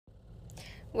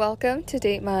Welcome to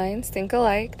Date Minds Think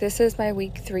Alike. This is my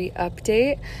week 3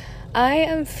 update. I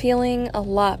am feeling a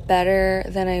lot better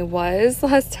than I was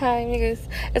last time, because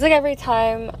it's like every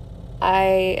time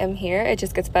I am here, it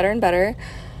just gets better and better.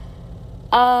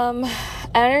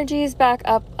 Energy is back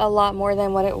up a lot more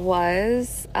than what it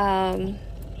was. Hanging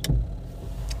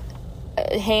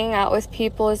out with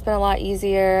people has been a lot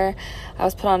easier. I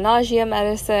was put on nausea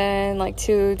medicine, like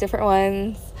 2 different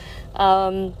ones.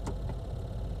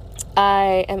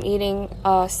 I am eating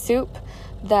soup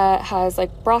that has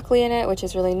like broccoli in it, which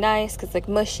is really nice because it's like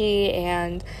mushy,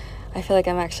 and I feel like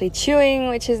I'm actually chewing,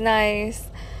 which is nice.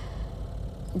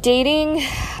 Dating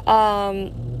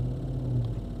after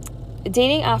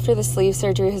the sleeve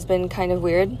surgery has been kind of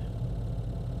weird.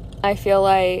 I feel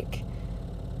like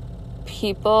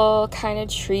people kind of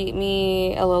treat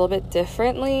me a little bit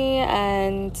differently,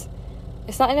 and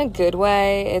it's not in a good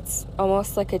way. It's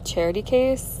almost like a charity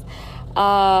case.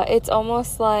 It's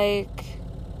almost like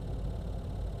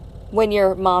when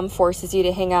your mom forces you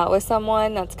to hang out with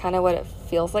someone. That's kind of what it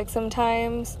feels like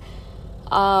sometimes,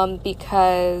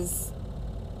 because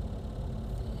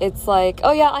it's like,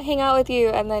 oh yeah, I'll hang out with you,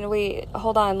 and then wait,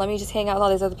 hold on, let me just hang out with all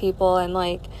these other people, and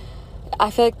like,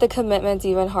 I feel like the commitment's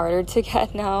even harder to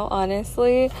get now,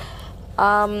 honestly.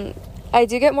 I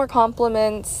do get more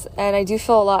compliments, and I do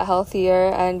feel a lot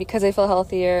healthier, and because I feel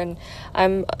healthier and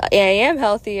I am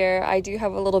healthier, I do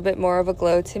have a little bit more of a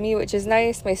glow to me, which is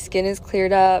nice. My skin is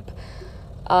cleared up.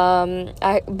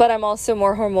 But I'm also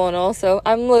more hormonal, so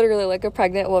I'm literally like a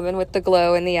pregnant woman with the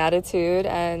glow and the attitude,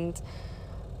 and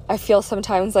I feel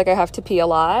sometimes like I have to pee a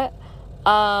lot.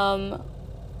 Now,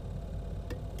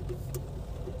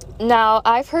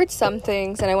 I've heard some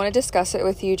things, and I want to discuss it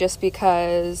with you just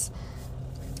because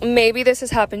maybe this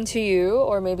has happened to you,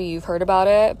 or maybe you've heard about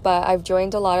it, but I've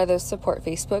joined a lot of those support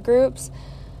Facebook groups,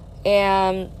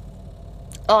 and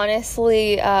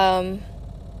honestly, one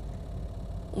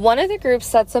of the groups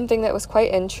said something that was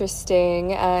quite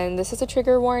interesting, and this is a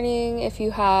trigger warning if you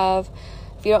don't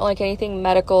like anything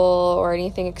medical or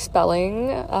anything expelling,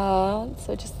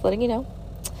 so just letting you know.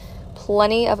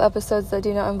 Plenty of episodes that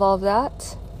do not involve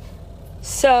that.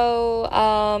 So,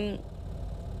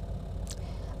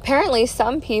 apparently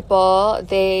some people,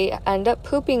 they end up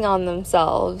pooping on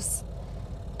themselves,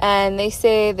 and they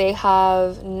say they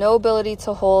have no ability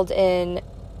to hold in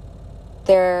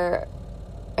their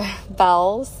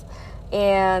bowels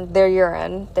and their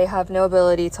urine. They have no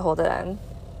ability to hold it in.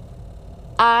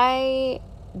 I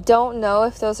don't know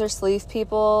if those are sleeve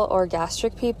people or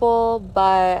gastric people,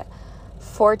 but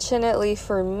fortunately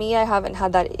for me, I haven't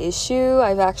had that issue.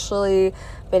 I've actually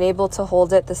been able to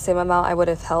hold it the same amount I would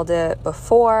have held it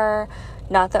before.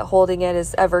 Not that holding it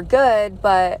is ever good,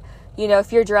 but you know,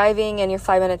 if you're driving and you're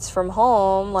 5 minutes from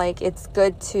home, like, it's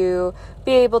good to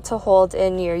be able to hold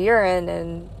in your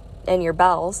urine and your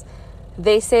bowels.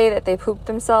 They say that they poop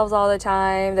themselves all the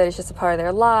time, that it's just a part of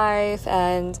their life,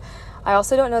 and I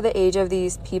also don't know the age of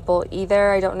these people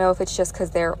either. I don't know if it's just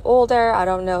because they're older. I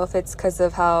don't know if it's because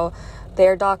of how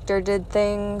their doctor did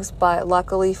things, but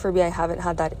luckily for me, I haven't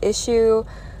had that issue.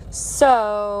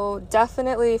 So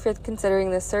definitely, if you're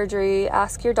considering this surgery,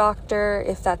 ask your doctor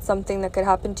if that's something that could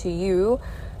happen to you.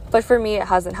 But for me, it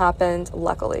hasn't happened,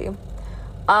 luckily.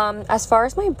 As far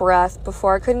as my breath,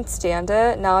 before I couldn't stand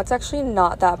it. Now it's actually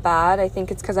not that bad. I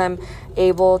think it's because I'm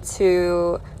able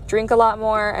to drink a lot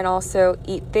more and also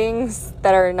eat things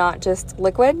that are not just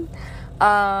liquid.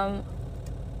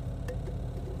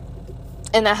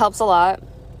 And that helps a lot.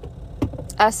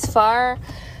 As far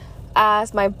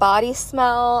as my body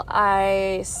smell,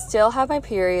 I still have my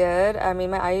period. I mean,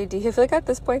 my IUD, I feel like at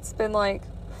this point it's been like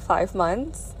 5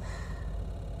 months.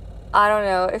 I don't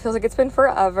know. It feels like it's been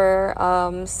forever.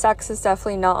 Sex is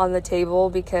definitely not on the table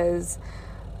because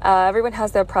everyone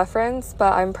has their preference,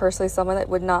 but I'm personally someone that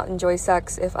would not enjoy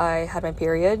sex if I had my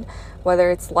period.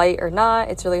 Whether it's light or not,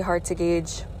 it's really hard to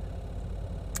gauge,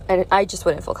 and I just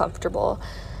wouldn't feel comfortable.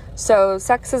 So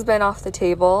sex has been off the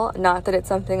table. Not that it's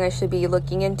something I should be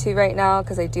looking into right now,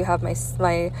 because I do have my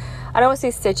I don't want to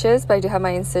say stitches, but I do have my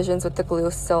incisions with the glue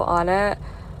still on it.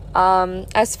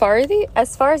 As far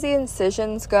as the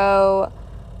incisions go,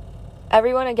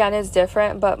 everyone again is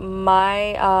different, but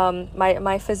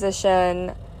my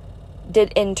physician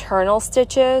did internal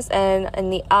stitches, and in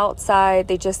the outside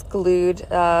they just glued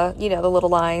the little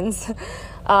lines.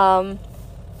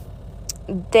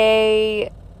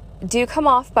 They do come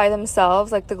off by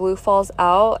themselves, like the glue falls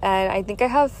out, and I think I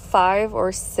have 5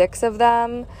 or 6 of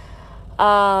them.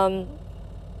 And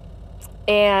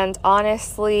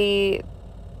honestly,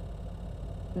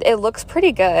 it looks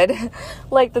pretty good.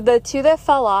 Like the 2 that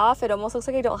fell off, it almost looks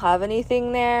like I don't have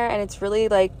anything there, and it's really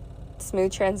like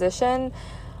smooth transition.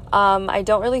 I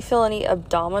don't really feel any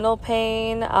abdominal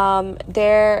pain.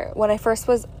 When I first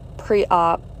was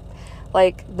pre-op,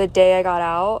 like the day I got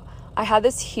out, I had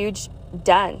this huge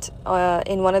dent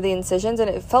in one of the incisions, and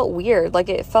it felt weird. Like,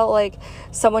 it felt like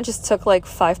someone just took like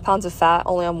 5 pounds of fat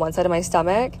only on one side of my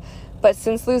stomach. But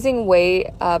since losing weight,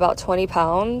 about 20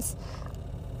 pounds,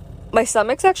 my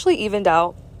stomach's actually evened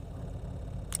out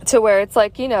to where it's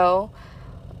like,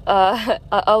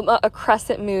 a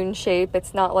crescent moon shape.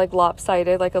 It's not like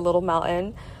lopsided like a little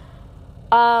mountain,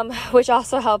 which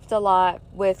also helped a lot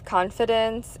with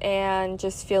confidence and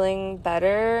just feeling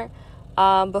better.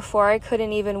 Before, I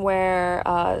couldn't even wear,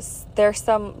 there's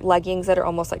some leggings that are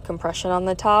almost like compression on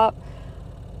the top.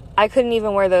 I couldn't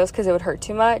even wear those because it would hurt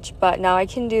too much, but now I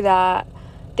can do that.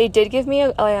 They did give me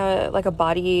a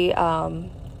body, I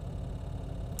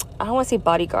don't want to say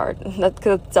bodyguard, because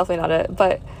that's definitely not it,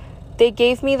 but they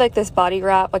gave me like this body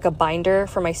wrap, like a binder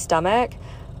for my stomach.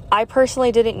 I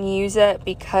personally didn't use it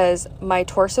because my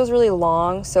torso is really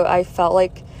long, so I felt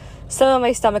like some of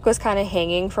my stomach was kind of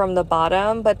hanging from the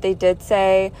bottom, but they did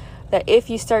say that if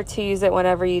you start to use it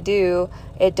whenever you do,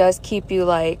 it does keep you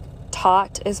like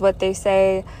taut, is what they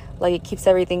say. Like, it keeps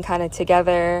everything kind of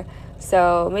together.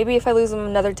 So maybe if I lose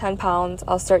another 10 pounds,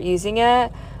 I'll start using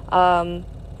it.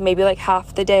 Maybe like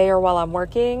half the day or while I'm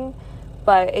working,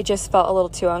 but it just felt a little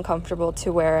too uncomfortable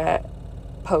to wear it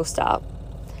post-op.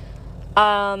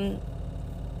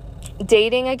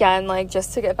 Dating, again, like,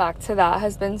 just to get back to that,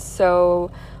 has been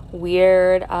so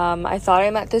weird. I thought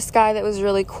I met this guy that was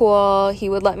really cool. He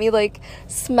would let me like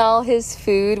smell his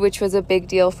food, which was a big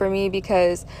deal for me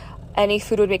because any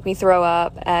food would make me throw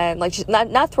up, and like, just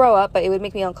not throw up, but it would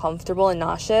make me uncomfortable and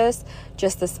nauseous,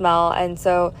 just the smell. And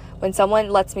so when someone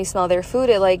lets me smell their food,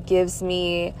 it like gives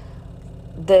me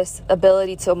this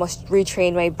ability to almost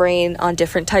retrain my brain on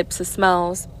different types of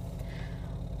smells.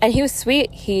 And he was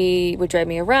sweet. He would drive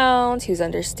me around. He was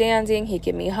understanding. He'd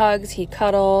give me hugs. He'd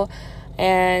cuddle.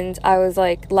 And I was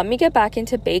like, let me get back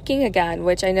into baking again,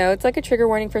 which I know it's like a trigger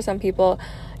warning for some people.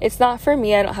 It's not for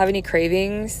me. I don't have any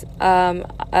cravings.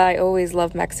 I always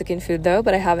love Mexican food though,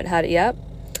 but I haven't had it yet.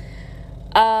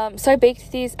 So I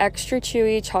baked these extra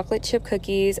chewy chocolate chip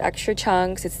cookies, extra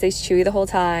chunks. It stays chewy the whole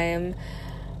time.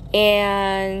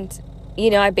 And,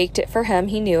 I baked it for him.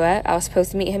 He knew it. I was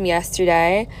supposed to meet him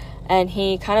yesterday, and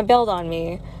he kind of bailed on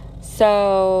me.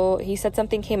 So he said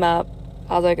something came up.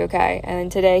 I was like, okay. And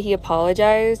today he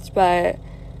apologized, but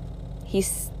he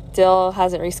still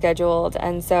hasn't rescheduled.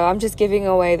 And so I'm just giving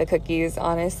away the cookies,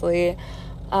 honestly.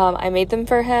 I made them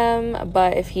for him,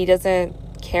 but if he doesn't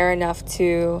care enough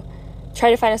to try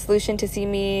to find a solution to see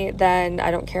me, then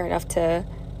I don't care enough to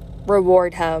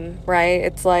reward him, right?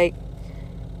 It's like,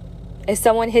 if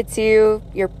someone hits you,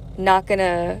 you're not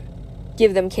gonna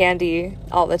give them candy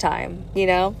all the time,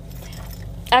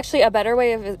 Actually, a better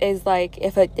way is like,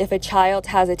 if a child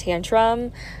has a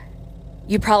tantrum,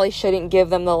 you probably shouldn't give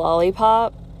them the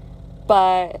lollipop.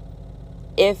 But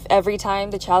if every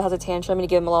time the child has a tantrum and you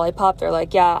give them a lollipop, they're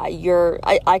like, yeah,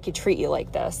 I could treat you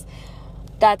like this.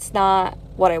 That's not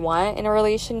what I want in a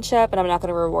relationship, and I'm not going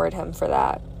to reward him for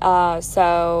that.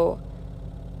 So,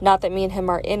 not that me and him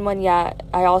are in one yet.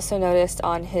 I also noticed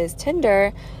on his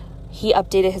Tinder, he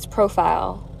updated his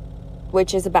profile,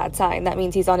 which is a bad sign. That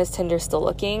means he's on his Tinder still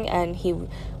looking, and he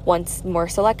wants more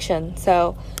selection.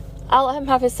 So I'll let him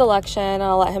have his selection.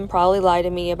 I'll let him probably lie to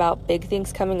me about big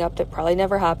things coming up that probably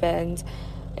never happened.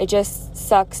 It just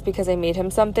sucks because I made him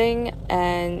something,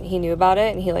 and he knew about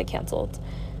it, and he canceled.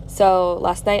 So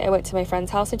last night I went to my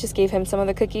friend's house and just gave him some of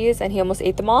the cookies, and he almost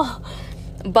ate them all.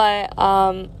 But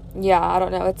yeah, I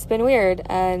don't know. It's been weird.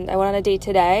 And I went on a date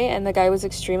today, and the guy was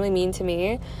extremely mean to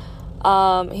me.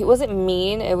 He wasn't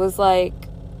mean. It was like,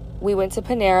 we went to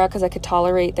Panera because I could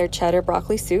tolerate their cheddar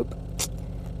broccoli soup.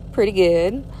 Pretty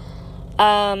good.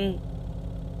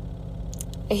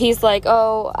 He's like,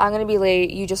 oh, I'm going to be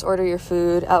late. You just order your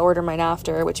food. I'll order mine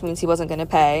after, which means he wasn't going to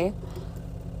pay.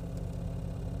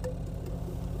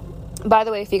 By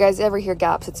the way, if you guys ever hear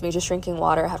gaps, it's me just drinking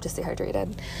water. I have to stay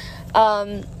hydrated.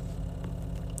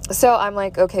 So I'm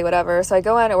like, okay, whatever. So I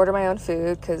go in and order my own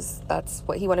food because that's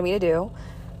what he wanted me to do.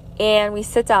 And we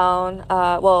sit down.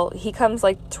 He comes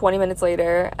 20 minutes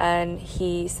later, and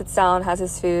he sits down, has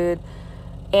his food.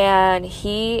 And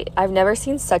I've never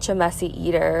seen such a messy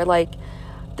eater.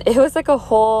 It was a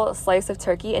whole slice of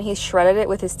turkey, and he shredded it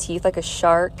with his teeth like a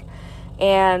shark.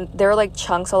 And there were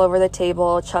chunks all over the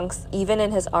table, chunks even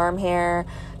in his arm hair,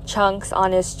 chunks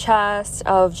on his chest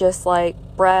of just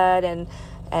bread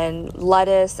and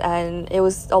lettuce, and it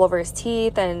was all over his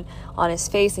teeth and on his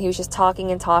face, and he was just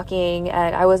talking,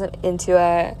 and I wasn't into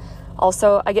it.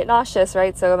 Also, I get nauseous,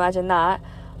 right? So imagine that.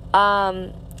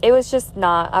 It was just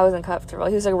not, I wasn't comfortable.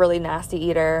 He was a really nasty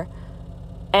eater,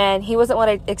 and he wasn't what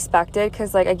I expected,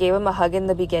 because like I gave him a hug in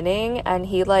the beginning and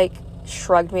he like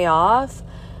shrugged me off,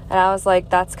 and I was like,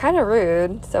 that's kind of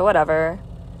rude, so whatever.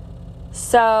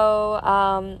 So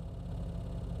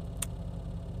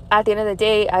at the end of the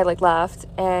day, I like left,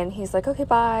 and he's like, okay,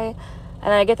 bye.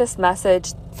 And I get this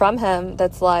message from him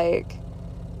that's like,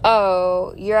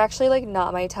 oh, you're actually like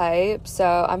not my type,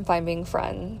 so I'm fine being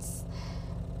friends.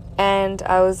 And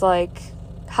I was like,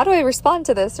 how do I respond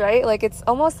to this, right? Like, it's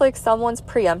almost like someone's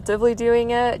preemptively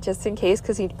doing it just in case,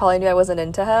 because he probably knew I wasn't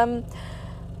into him.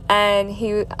 And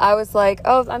I was like,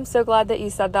 oh, I'm so glad that you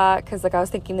said that, because like I was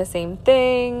thinking the same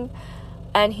thing.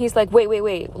 And he's like, wait,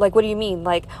 like, what do you mean?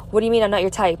 Like, what do you mean I'm not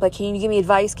your type? Like, can you give me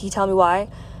advice? Can you tell me why?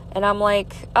 And I'm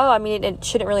like, oh, I mean, it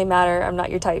shouldn't really matter. I'm not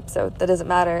your type, so that doesn't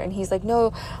matter. And he's like,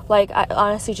 no, like,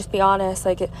 honestly, just be honest.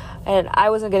 Like, and I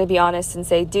wasn't going to be honest and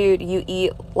say, dude, you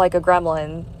eat like a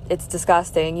gremlin. It's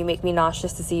disgusting. You make me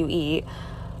nauseous to see you eat.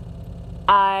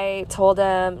 I told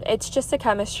him it's just a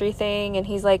chemistry thing. And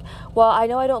he's like, well, I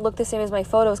know I don't look the same as my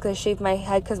photos because I shaved my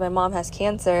head because my mom has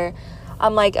cancer.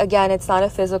 I'm like, again, it's not a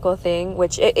physical thing,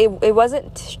 which it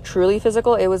wasn't truly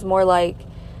physical. It was more like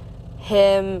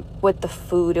him with the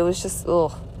food. It was just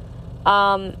ugh.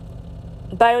 But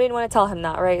I didn't want to tell him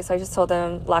that, right? So I just told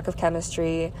him lack of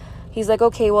chemistry. He's like,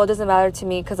 okay, well, it doesn't matter to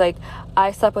me because like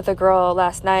I slept with a girl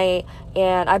last night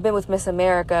and I've been with Miss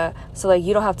America, so like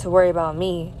you don't have to worry about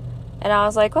me. And I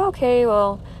was like, okay,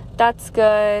 well, that's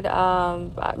good.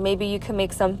 Maybe you can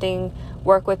make something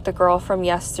work with the girl from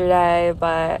yesterday,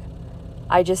 but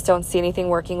I just don't see anything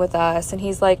working with us. And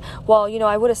he's like, well, you know,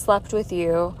 I would have slept with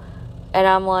you. And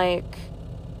I'm like,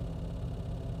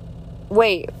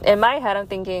 wait, in my head, I'm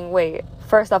thinking, wait,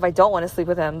 first off, I don't want to sleep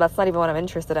with him. That's not even what I'm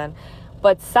interested in.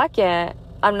 But second,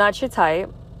 I'm not your type.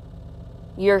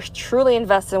 You're truly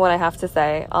invested in what I have to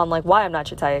say on like why I'm not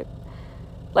your type,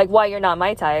 like why you're not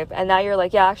my type. And now you're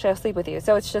like, yeah, actually I'll sleep with you.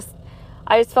 So it's just,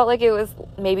 I just felt like it was,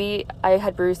 maybe I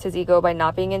had bruised his ego by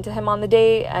not being into him on the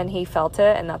date, and he felt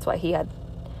it, and that's why he had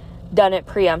done it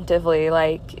preemptively,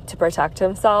 like to protect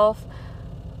himself.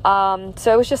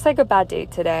 So it was just like a bad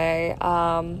date today.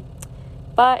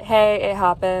 But hey, it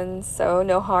happens. So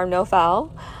no harm, no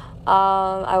foul.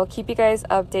 I will keep you guys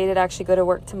updated. I actually go to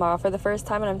work tomorrow for the first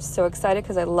time, and I'm so excited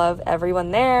because I love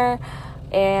everyone there.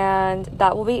 And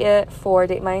that will be it for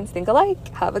Date Minds Think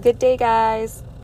Alike. Have a good day, guys.